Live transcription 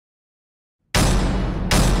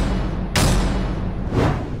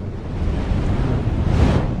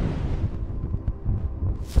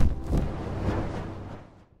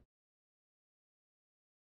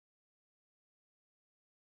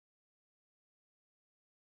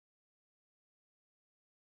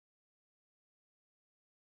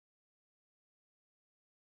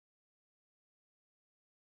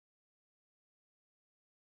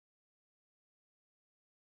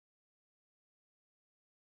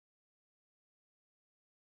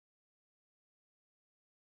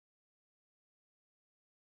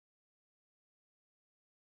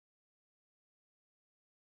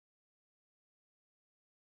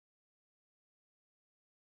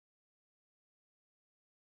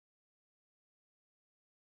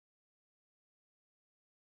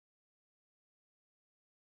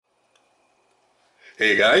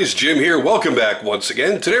Hey guys, Jim here. Welcome back once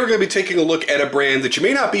again. Today we're going to be taking a look at a brand that you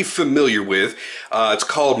may not be familiar with. It's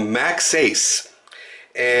called Maxace,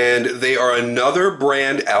 and they are another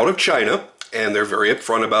brand out of China, and they're very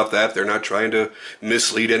upfront about that. They're not trying to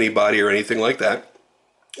mislead anybody or anything like that.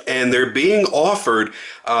 And they're being offered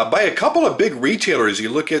by a couple of big retailers. You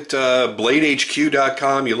look at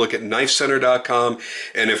BladeHQ.com, you look at KnifeCenter.com,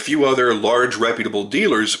 and a few other large reputable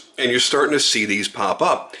dealers, and you're starting to see these pop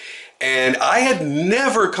up. And I had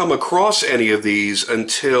never come across any of these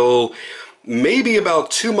until maybe about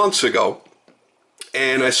 2 months ago.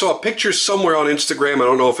 And I saw a picture somewhere on Instagram. I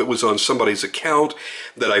don't know if it was on somebody's account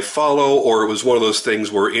that I follow, or it was one of those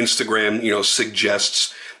things where Instagram,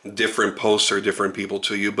 suggests different posts or different people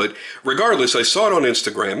to you. But regardless, I saw it on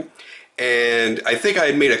Instagram, and I think I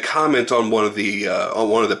had made a comment on one of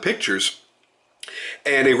the pictures.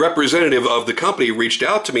 And a representative of the company reached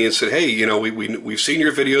out to me and said, hey, we've seen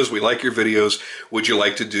your videos, we like your videos, would you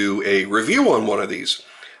like to do a review on one of these?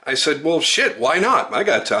 I said, well, shit, why not? I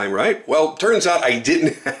got time, right? Well, turns out I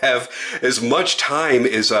didn't have as much time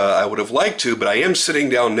as I would have liked to, but I am sitting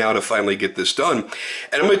down now to finally get this done.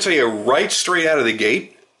 And I'm going to tell you right straight out of the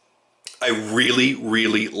gate, I really,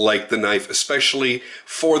 really like the knife, especially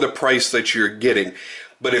for the price that you're getting.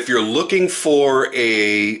 But if you're looking for an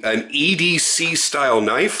EDC style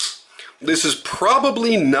knife, this is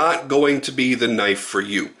probably not going to be the knife for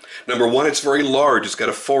you. Number one, it's very large. It's got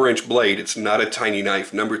a 4-inch blade. It's not a tiny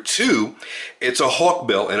knife. Number two, it's a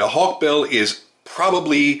hawkbill, and a hawkbill is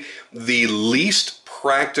probably the least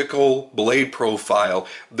practical blade profile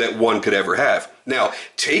that one could ever have. Now,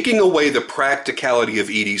 taking away the practicality of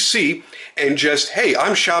EDC and just, hey,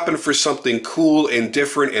 I'm shopping for something cool and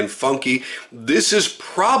different and funky, this is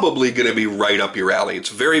probably going to be right up your alley. It's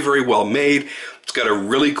very, very well made. It's got a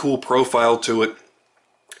really cool profile to it.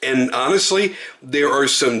 And honestly, there are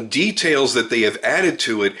some details that they have added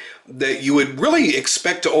to it that you would really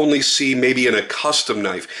expect to only see maybe in a custom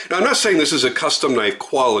knife. Now, I'm not saying this is a custom knife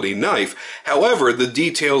quality knife. However, the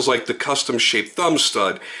details like the custom shaped thumb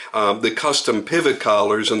stud, the custom pivot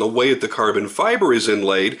collars, and the way that the carbon fiber is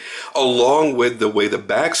inlaid, along with the way the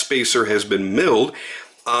back spacer has been milled,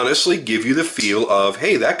 honestly give you the feel of,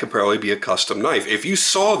 hey, that could probably be a custom knife. If you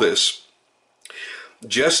saw this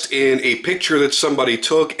just in a picture that somebody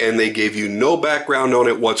took and they gave you no background on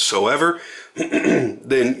it whatsoever,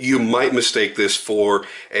 then you might mistake this for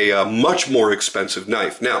a much more expensive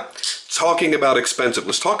knife. Now, talking about expensive,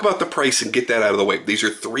 let's talk about the price and get that out of the way. These are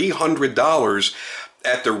 $300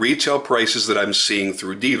 at the retail prices that I'm seeing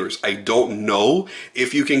through dealers. I don't know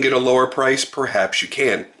if you can get a lower price. Perhaps you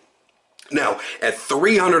can. Now, at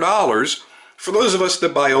 $300, for those of us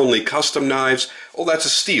that buy only custom knives, well, that's a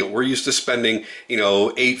steal. We're used to spending,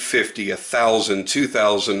 $850, $1,000,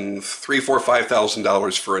 $2,000, $3,000, $4,000,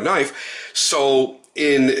 $5,000 for a knife. So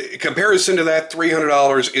in comparison to that,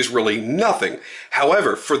 $300 is really nothing.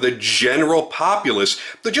 However, for the general populace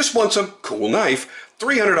that just wants a cool knife,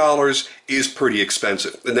 $300 is pretty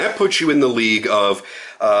expensive. And that puts you in the league of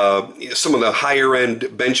some of the higher-end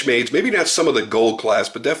Benchmades, maybe not some of the gold class,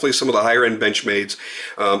 but definitely some of the higher-end Benchmades,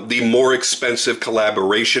 the more expensive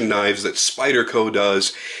collaboration knives that Spyderco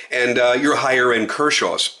does, and your higher-end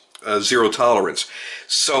Kershaws, zero tolerance.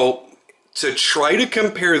 So to try to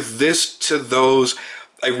compare this to those,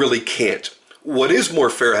 I really can't. What is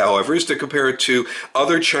more fair, however, is to compare it to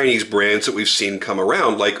other Chinese brands that we've seen come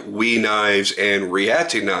around, like Wee Knives and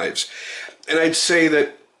Riati Knives. And I'd say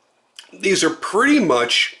that these are pretty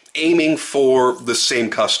much aiming for the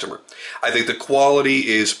same customer. I think the quality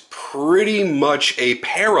is pretty much a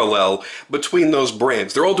parallel between those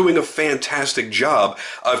brands. They're all doing a fantastic job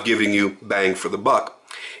of giving you bang for the buck.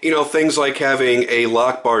 Things like having a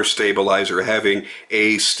lock bar stabilizer, having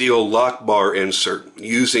a steel lock bar insert,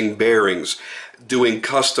 using bearings, doing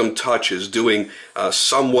custom touches, doing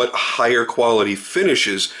somewhat higher quality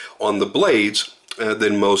finishes on the blades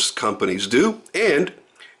than most companies do, and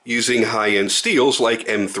using high-end steels like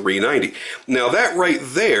M390. Now that right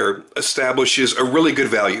there establishes a really good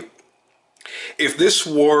value. If this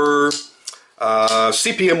were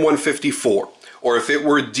CPM 154, or if it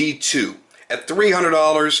were D2, at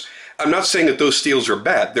 $300, I'm not saying that those steels are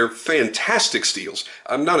bad. They're fantastic steels.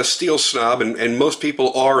 I'm not a steel snob, and most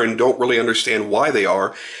people are and don't really understand why they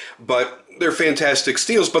are, but they're fantastic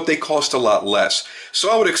steels, but they cost a lot less.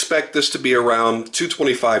 So I would expect this to be around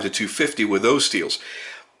 $225 to $250 with those steels.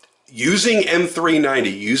 Using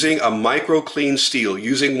M390, using a micro clean steel,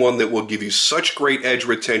 using one that will give you such great edge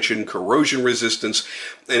retention, corrosion resistance,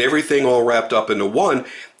 and everything all wrapped up into one,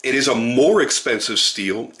 it is a more expensive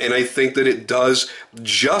steel, and I think that it does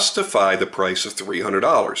justify the price of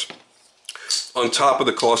 $300. On top of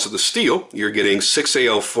the cost of the steel, you're getting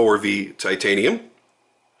 6Al4V titanium.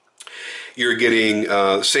 You're getting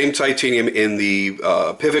same titanium in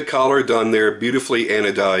the pivot collar, done there beautifully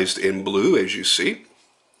anodized in blue, as you see.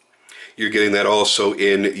 You're getting that also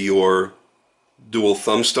in your dual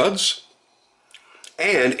thumb studs.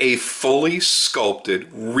 And a fully sculpted,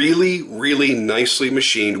 really, really nicely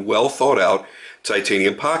machined, well thought out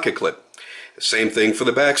titanium pocket clip. Same thing for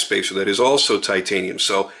the back spacer, that is also titanium.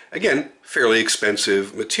 So again, fairly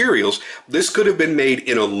expensive materials. This could have been made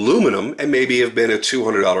in aluminum and maybe have been a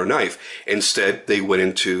 $200 knife. Instead, they went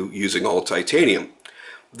into using all titanium.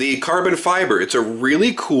 The carbon fiber, it's a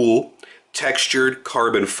really cool textured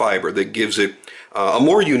carbon fiber that gives it a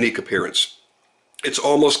more unique appearance. It's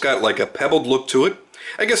almost got like a pebbled look to it.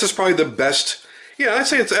 I guess it's probably the best, yeah, I'd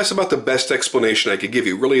say that's about the best explanation I could give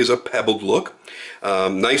you. It really is a pebbled look.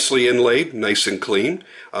 Nicely inlaid, nice and clean.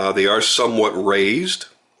 They are somewhat raised.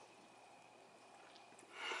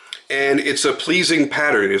 And it's a pleasing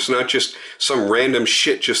pattern. It's not just some random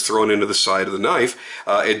shit just thrown into the side of the knife.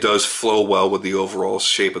 It does flow well with the overall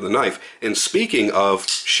shape of the knife. And speaking of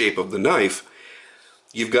shape of the knife,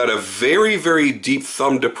 you've got a very, very deep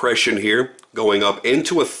thumb depression here going up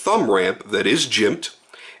into a thumb ramp that is jimped.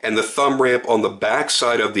 And the thumb ramp on the back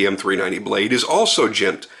side of the M390 blade is also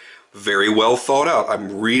jimped. Very well thought out.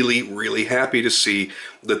 I'm really, really happy to see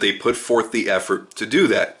that they put forth the effort to do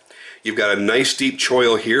that. You've got a nice deep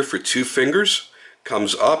choil here for 2 fingers,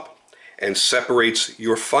 comes up and separates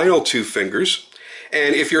your final 2 fingers.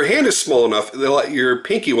 And if your hand is small enough, your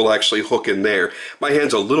pinky will actually hook in there. My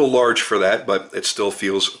hand's a little large for that, but it still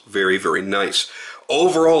feels very, very nice.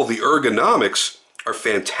 Overall, the ergonomics are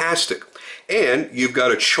fantastic. And you've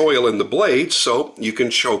got a choil in the blade, so you can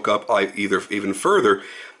choke up even further.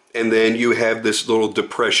 And then you have this little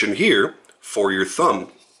depression here for your thumb.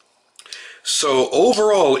 So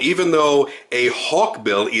overall, even though a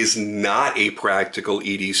hawkbill is not a practical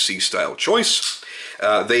EDC style choice,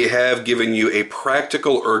 they have given you a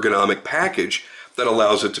practical ergonomic package that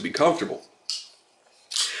allows it to be comfortable.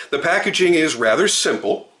 The packaging is rather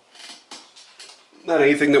simple. Not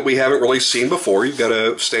anything that we haven't really seen before. You've got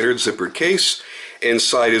a standard zippered case.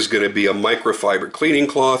 Inside is going to be a microfiber cleaning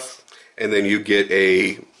cloth, and then you get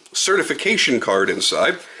a certification card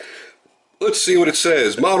inside. Let's see what it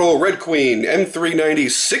says. Model Red Queen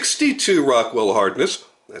M390 62 Rockwell hardness.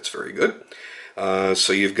 That's very good.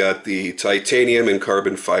 So you've got the titanium and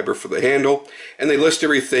carbon fiber for the handle, and they list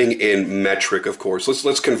everything in metric, of course.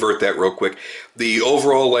 Let's convert that real quick. The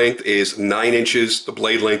overall length is 9 inches. The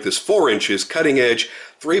blade length is 4 inches. Cutting edge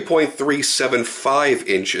 3.375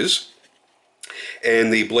 inches.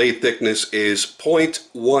 And the blade thickness is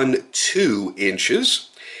 0.12 inches.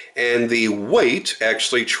 And the weight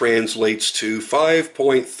actually translates to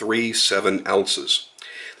 5.37 ounces.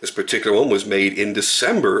 This particular one was made in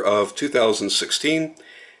December of 2016,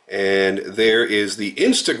 and there is the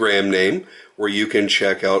Instagram name where you can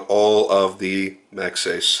check out all of the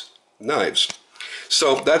Maxace knives.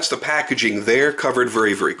 So that's the packaging there, covered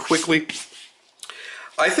very, very quickly.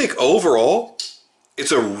 I think overall,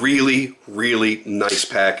 it's a really, really nice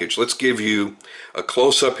package. Let's give you a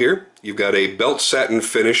close-up here. You've got a belt satin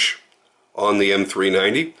finish on the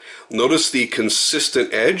M390. Notice the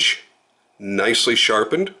consistent edge, nicely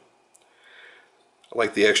sharpened. I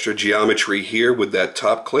like the extra geometry here with that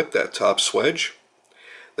top clip, that top swedge.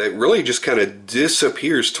 That really just kind of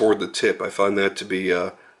disappears toward the tip. I find that to be,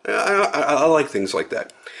 I like things like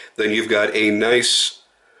that. Then you've got a nice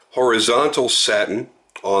horizontal satin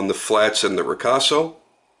on the flats and the ricasso.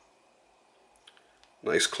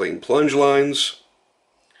 Nice clean plunge lines.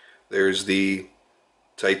 There's the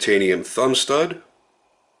titanium thumb stud.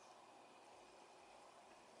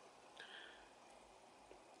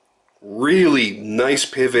 Really nice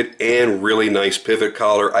pivot and really nice pivot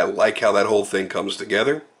collar. I like how that whole thing comes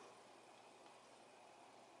together.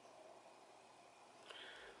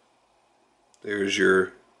 There's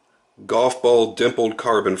your golf ball dimpled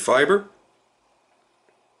carbon fiber.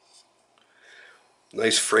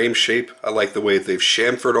 Nice frame shape. I like the way they've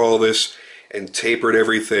chamfered all this and tapered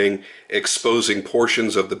everything, exposing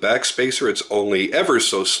portions of the back spacer. It's only ever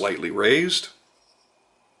so slightly raised.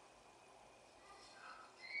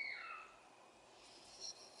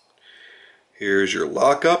 Here's your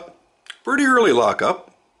lockup. Pretty early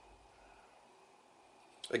lockup.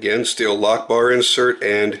 Again, steel lock bar insert,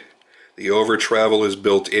 and the over travel is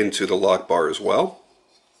built into the lock bar as well.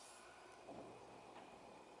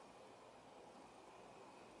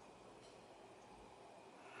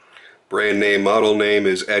 Brand name, model name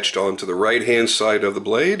is etched onto the right hand side of the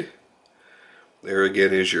blade. There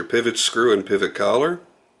again is your pivot screw and pivot collar.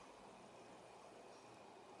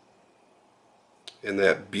 in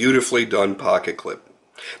that beautifully done pocket clip.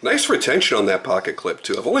 Nice retention on that pocket clip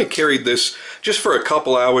too. I've only carried this just for a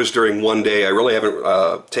couple hours during one day. I really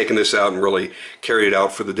haven't taken this out and really carried it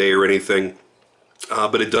out for the day or anything.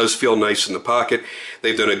 But it does feel nice in the pocket.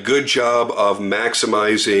 They've done a good job of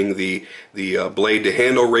maximizing the blade to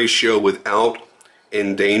handle ratio without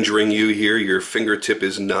endangering you here. Your fingertip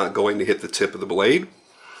is not going to hit the tip of the blade.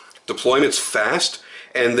 Deployment's fast,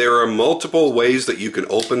 and there are multiple ways that you can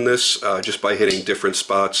open this just by hitting different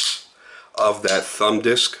spots of that thumb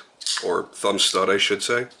disc, or thumb stud I should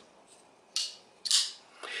say.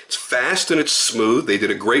 It's fast and it's smooth. They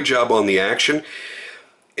did a great job on the action.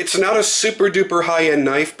 It's not a super duper high-end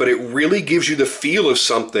knife, but it really gives you the feel of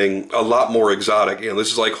something a lot more exotic. You know,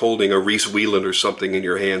 this is like holding a Reese Wheeland or something in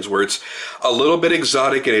your hands, where it's a little bit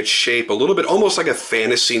exotic in its shape, a little bit almost like a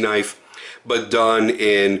fantasy knife, but done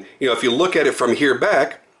in, you know, if you look at it from here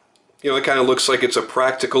back, you know, it kind of looks like it's a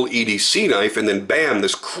practical EDC knife, and then bam,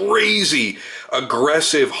 this crazy,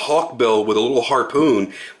 aggressive hawkbill with a little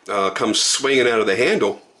harpoon comes swinging out of the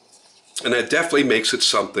handle, and that definitely makes it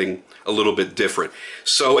something a little bit different.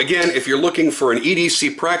 So again, if you're looking for an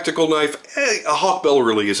EDC practical knife, a hawkbill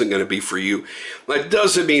really isn't going to be for you. That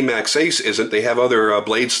doesn't mean Maxace isn't. They have other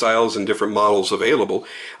blade styles and different models available.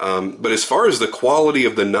 But as far as the quality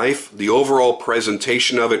of the knife, the overall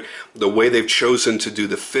presentation of it, the way they've chosen to do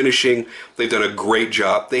the finishing, they've done a great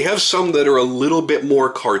job. They have some that are a little bit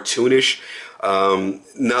more cartoonish.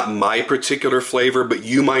 Not my particular flavor, but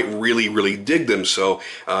you might really, really dig them. So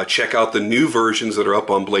check out the new versions that are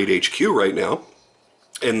up on Blade HQ right now.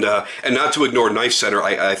 And not to ignore Knife Center,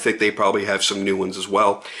 I think they probably have some new ones as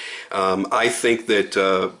well. I think that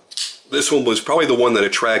this one was probably the one that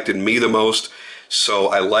attracted me the most. So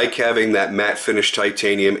I like having that matte finish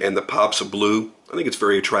titanium and the pops of blue. I think it's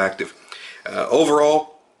very attractive. Overall,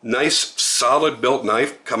 nice, solid built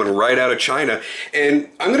knife coming right out of China. And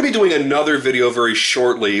I'm going to be doing another video very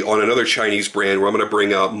shortly on another Chinese brand where I'm going to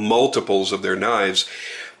bring out multiples of their knives.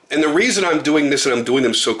 And the reason I'm doing this and I'm doing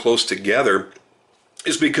them so close together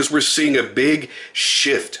is because we're seeing a big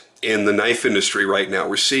shift in the knife industry right now.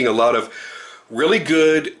 We're seeing a lot of really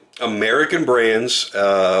good American brands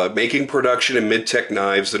making production and mid-tech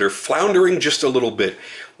knives that are floundering just a little bit.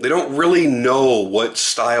 They don't really know what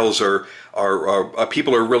styles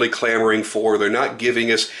people are really clamoring for. They're not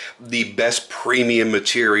giving us the best premium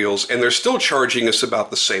materials, and they're still charging us about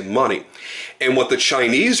the same money. And what the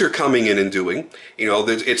Chinese are coming in and doing, you know,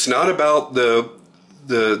 it's not about the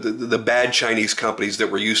bad Chinese companies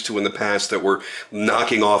that we're used to in the past that were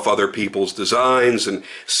knocking off other people's designs and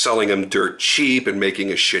selling them dirt cheap and making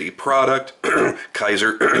a shitty product.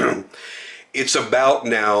 Kaiser. It's about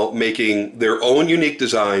now making their own unique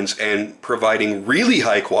designs and providing really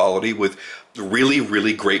high quality with really,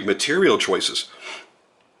 really great material choices.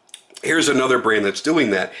 Here's another brand that's doing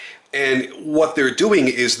that. And what they're doing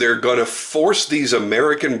is they're going to force these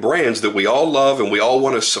American brands that we all love and we all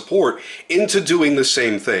want to support into doing the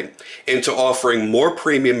same thing, into offering more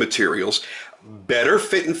premium materials, better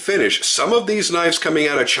fit and finish. Some of these knives coming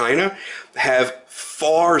out of China have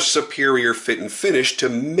far superior fit and finish to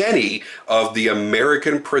many of the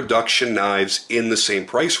American production knives in the same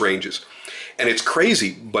price ranges. And it's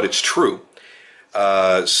crazy, but it's true.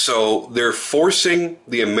 So they're forcing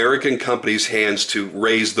the American companies' hands to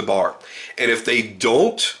raise the bar. And if they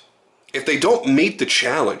don't meet the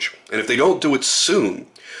challenge, and if they don't do it soon,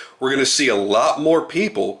 we're going to see a lot more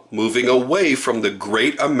people moving away from the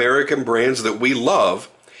great American brands that we love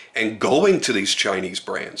and going to these Chinese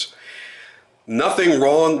brands. Nothing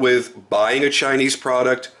wrong with buying a Chinese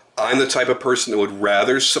product. I'm the type of person that would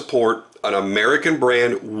rather support an American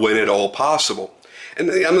brand when at all possible. And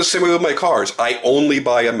I'm the same way with my cars. I only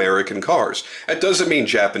buy American cars. That doesn't mean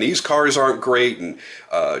Japanese cars aren't great and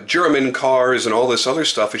German cars and all this other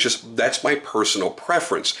stuff. It's just that's my personal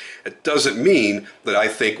preference. It doesn't mean that I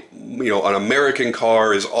think, you know, an American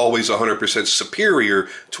car is always 100% superior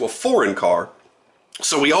to a foreign car.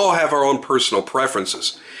 So we all have our own personal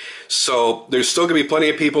preferences. So there's still going to be plenty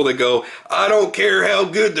of people that go, I don't care how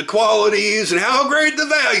good the quality is and how great the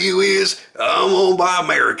value is, I'm going to buy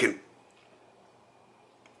American.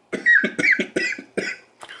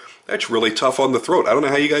 That's really tough on the throat. I don't know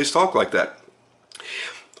how you guys talk like that.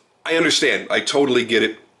 I understand. I totally get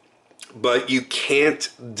it. But you can't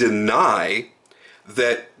deny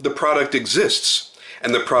that the product exists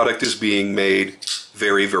and the product is being made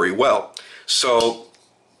very, very well. So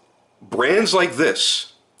brands like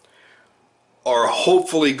this are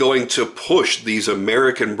hopefully going to push these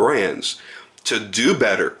American brands to do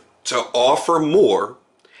better, to offer more,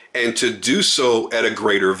 and to do so at a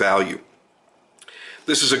greater value.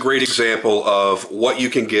 This is a great example of what you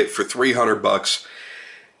can get for 300 bucks.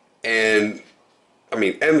 And I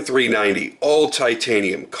mean, M390, all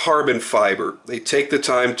titanium, carbon fiber. They take the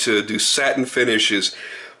time to do satin finishes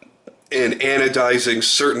and anodizing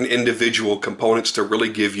certain individual components to really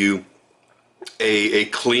give you a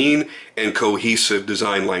clean and cohesive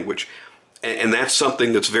design language. And that's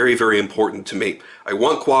something that's very, very important to me. I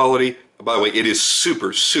want quality. By the way, it is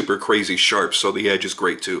super, super crazy sharp, so the edge is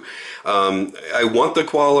great too. I want the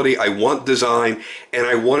quality, I want design, and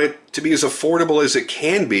I want it to be as affordable as it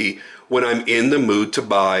can be when I'm in the mood to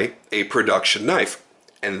buy a production knife.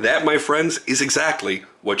 And that, my friends, is exactly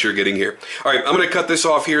what you're getting here. All right, I'm going to cut this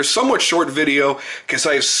off here. Somewhat short video because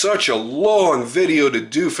I have such a long video to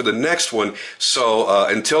do for the next one. So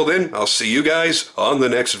until then, I'll see you guys on the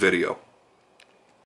next video.